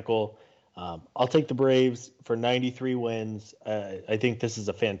identical. I'll take the Braves for 93 wins. I think this is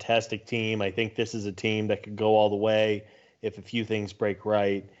a fantastic team. I think this is a team that could go all the way if a few things break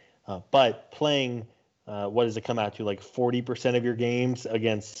right. But playing, what does it come out to, 40% of your games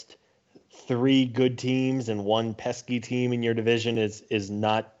against 3 good teams and 1 pesky team in your division is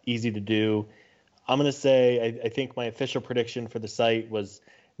not easy to do. I'm going to say I think my official prediction for the site was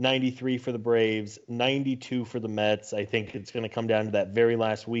 93 for the Braves, 92 for the Mets. I think it's going to come down to that very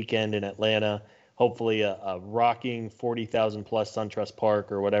last weekend in Atlanta. Hopefully a rocking 40,000 plus SunTrust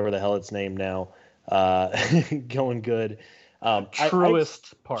Park or whatever the hell it's named now, going good.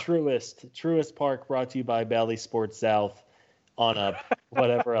 Truist Park, brought to you by Bally Sports South. On a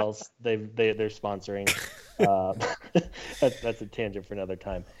whatever else they're sponsoring. That's a tangent for another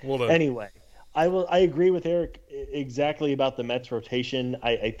time. Well anyway, I agree with Eric exactly about the Mets rotation.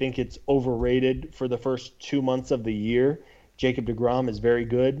 I think it's overrated for the first 2 months of the year. Jacob deGrom is very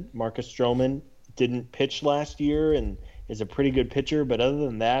good. Marcus Stroman didn't pitch last year and is a pretty good pitcher, but other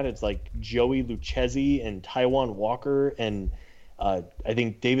than that, it's Joey Lucchesi and Taijuan Walker and I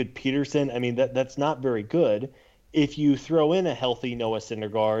think David Peterson. I mean, that's not very good. If you throw in a healthy Noah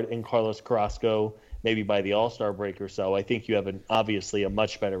Syndergaard and Carlos Carrasco, maybe by the All-Star break or so, I think you have obviously a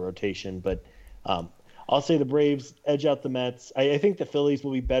much better rotation. But I'll say the Braves edge out the Mets. I think the Phillies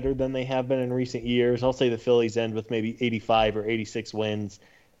will be better than they have been in recent years. I'll say the Phillies end with maybe 85 or 86 wins,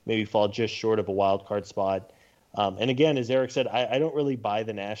 maybe fall just short of a wild card spot. And again, as Eric said, I don't really buy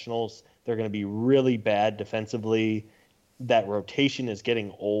the Nationals. They're going to be really bad defensively. That rotation is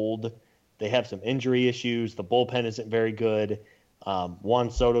getting old. They have some injury issues. The bullpen isn't very good.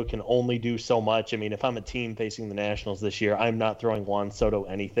 Juan Soto can only do so much. I mean, if I'm a team facing the Nationals this year, I'm not throwing Juan Soto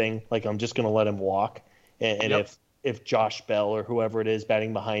anything. Like, I'm just going to let him walk. And Yep. if Josh Bell or whoever it is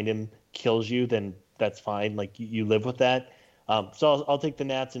batting behind him kills you, then that's fine. Like, you live with that. So I'll take the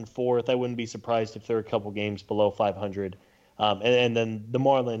Nats in fourth. I wouldn't be surprised if they're a couple games below 500. And then the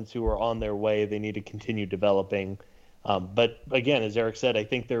Marlins, who are on their way, they need to continue developing. But again, as Eric said, I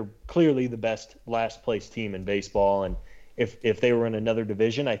think they're clearly the best last place team in baseball. And if they were in another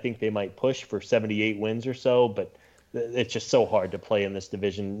division, I think they might push for 78 wins or so. But it's just so hard to play in this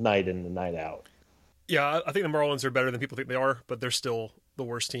division night in and night out. Yeah, I think the Marlins are better than people think they are, but they're still the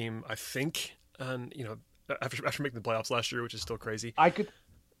worst team, I think. And after making the playoffs last year, which is still crazy. I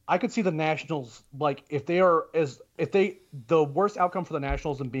could see the Nationals, like, the worst outcome for the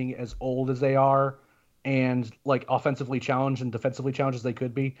Nationals and being as old as they are and like offensively challenged and defensively challenged as they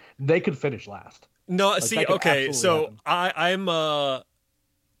could be, they could finish last. No, Like, see, that could okay, so absolutely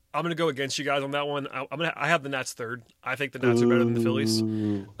I'm gonna go against you guys on that one. I have the Nats third. I think the Nats are better than the Phillies.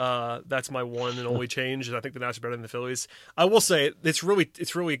 That's my one and only change. Is I think the Nats are better than the Phillies. I will say it's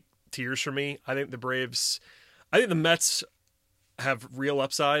really tears for me. I think the Mets have real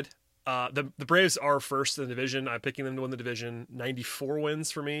upside. The Braves are first in the division. I'm picking them to win the division. 94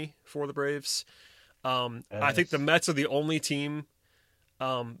 wins for me for the Braves. I think the Mets are the only team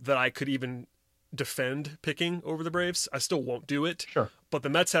that I could even defend picking over the Braves. I still won't do it. Sure. But the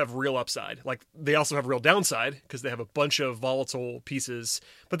Mets have real upside. Like, they also have real downside because they have a bunch of volatile pieces,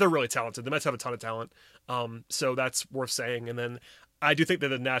 but they're really talented. The Mets have a ton of talent. So that's worth saying. And then I do think that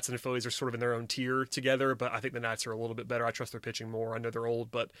the Nats and the Phillies are sort of in their own tier together, but I think the Nats are a little bit better. I trust their pitching more. I know they're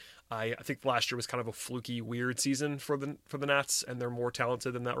old, but I think last year was kind of a fluky, weird season for the Nats, and they're more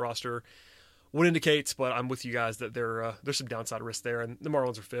talented than that roster would indicate. But I'm with you guys that there's some downside risk there, and the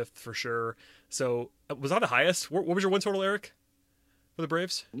Marlins are fifth for sure. So was I the highest? What was your win total, Eric, for the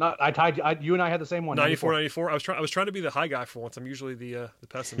Braves? You and I had the same one. 94. I was trying to be the high guy for once. I'm usually the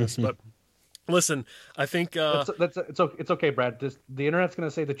pessimist, but listen, I think it's okay, Brad. The internet's going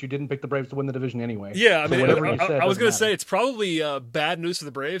to say that you didn't pick the Braves to win the division anyway. Yeah, I mean, whatever you said I was going to say it's probably bad news for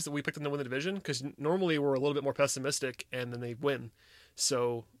the Braves that we picked them to win the division, because normally we're a little bit more pessimistic and then they win.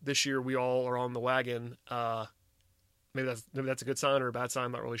 So this year we all are on the wagon. Maybe that's a good sign or a bad sign.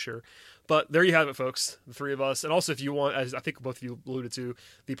 I'm not really sure. But there you have it, folks. The three of us. And also, if you want, as I think both of you alluded to,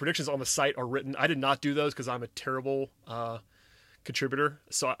 the predictions on the site are written. I did not do those because I'm a terrible contributor.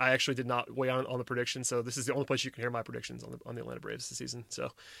 So I actually did not weigh on the predictions. So this is the only place you can hear my predictions on the Atlanta Braves this season. So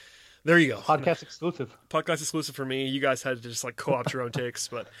there you go. Podcast exclusive. Podcast exclusive for me. You guys had to just like co-opt your own takes,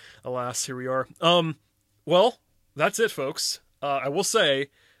 but alas, here we are. Well, that's it, folks. I will say,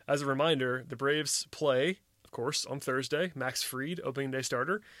 as a reminder, the Braves play, of course, on Thursday. Max Fried, opening day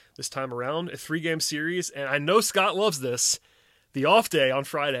starter. This time around, a 3-game series. And I know Scott loves this. The off day on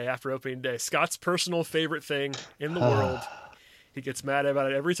Friday after opening day. Scott's personal favorite thing in the world. He gets mad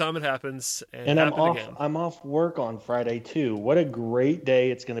about it every time it happens. And I'm off work on Friday, too. What a great day.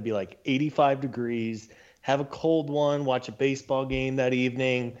 It's going to be like 85 degrees. Have a cold one. Watch a baseball game that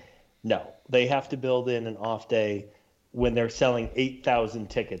evening. No, they have to build in an off day when they're selling 8,000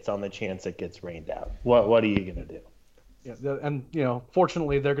 tickets on the chance it gets rained out. What are you going to do? Yeah, and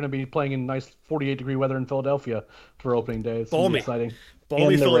fortunately, they're going to be playing in nice 48-degree weather in Philadelphia for opening day. It's Balmy. exciting.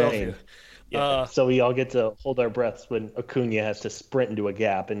 Balmy Philadelphia. Rain. Yeah. So we all get to hold our breaths when Acuna has to sprint into a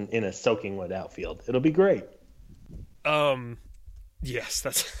gap in a soaking wet outfield. It'll be great. Yes,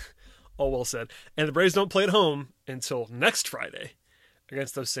 that's all well said. And the Braves don't play at home until next Friday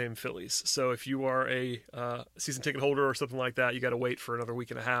against those same Phillies. So if you are a season ticket holder or something like that, you got to wait for another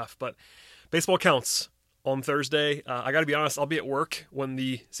week and a half. But baseball counts on Thursday. I got to be honest, I'll be at work when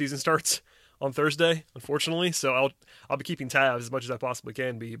the season starts on Thursday, unfortunately. So I'll be keeping tabs as much as I possibly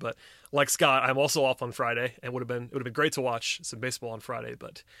can be. But like Scott, I'm also off on Friday, and it would have been great to watch some baseball on Friday,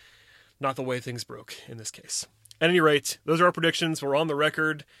 but not the way things broke in this case. At any rate, those are our predictions. We're on the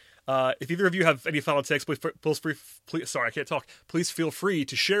record. If either of you have any final takes, please feel free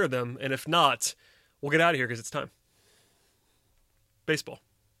to share them. And if not, we'll get out of here because it's time. Baseball.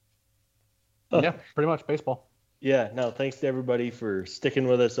 Yeah, pretty much baseball. Yeah, no, thanks to everybody for sticking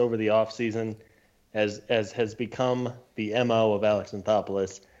with us over the off season. As has become the MO of Alex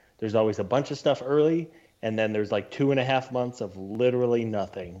Anthopoulos, there's always a bunch of stuff early, and then there's like 2.5 months of literally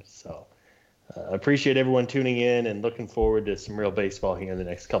nothing. So I appreciate everyone tuning in and looking forward to some real baseball here in the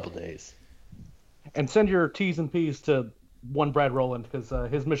next couple days. And send your T's and P's to one Brad Rowland,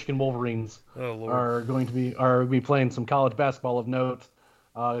 because his Michigan Wolverines are going to be playing some college basketball of note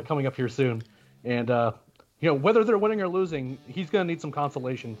coming up here soon. And whether they're winning or losing, he's going to need some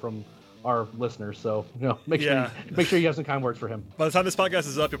consolation from our listeners. So make sure you have some kind words for him. By the time this podcast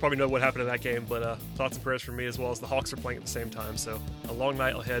is up, you'll probably know what happened in that game. But thoughts and prayers for me, as well as the Hawks are playing at the same time. So a long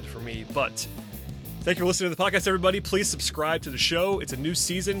night ahead for me. But thank you for listening to the podcast, everybody. Please subscribe to the show. It's a new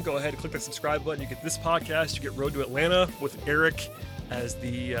season. Go ahead and click that subscribe button. You get this podcast. You get Road to Atlanta with Eric as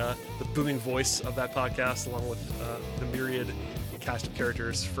the booming voice of that podcast, along with the myriad cast of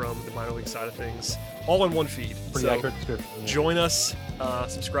characters from the minor league side of things, all in one feed. Pretty accurate description. Yeah. Join us,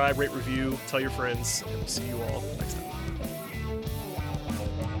 subscribe, rate, review, tell your friends, and we'll see you all next time.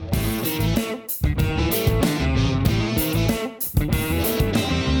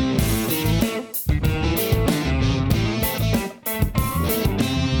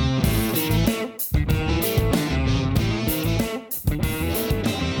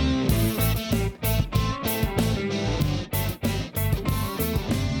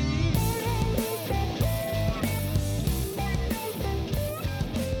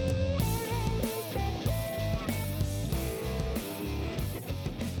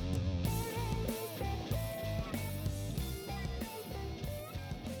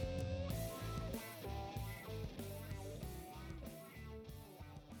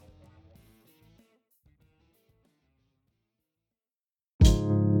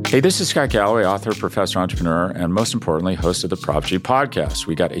 Hey, this is Scott Galloway, author, professor, entrepreneur, and most importantly, host of the Prop G podcast.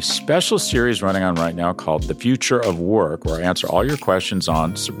 We got a special series running on right now called The Future of Work, where I answer all your questions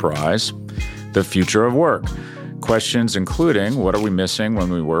on, surprise, the future of work. Questions including, what are we missing when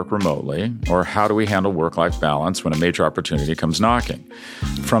we work remotely? Or how do we handle work-life balance when a major opportunity comes knocking?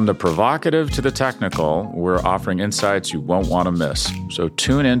 From the provocative to the technical, we're offering insights you won't want to miss. So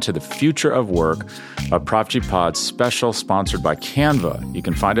tune in to The Future of Work, a Prop G Pod special sponsored by Canva. You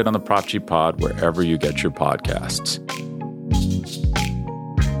can find it on the Prop G Pod wherever you get your podcasts.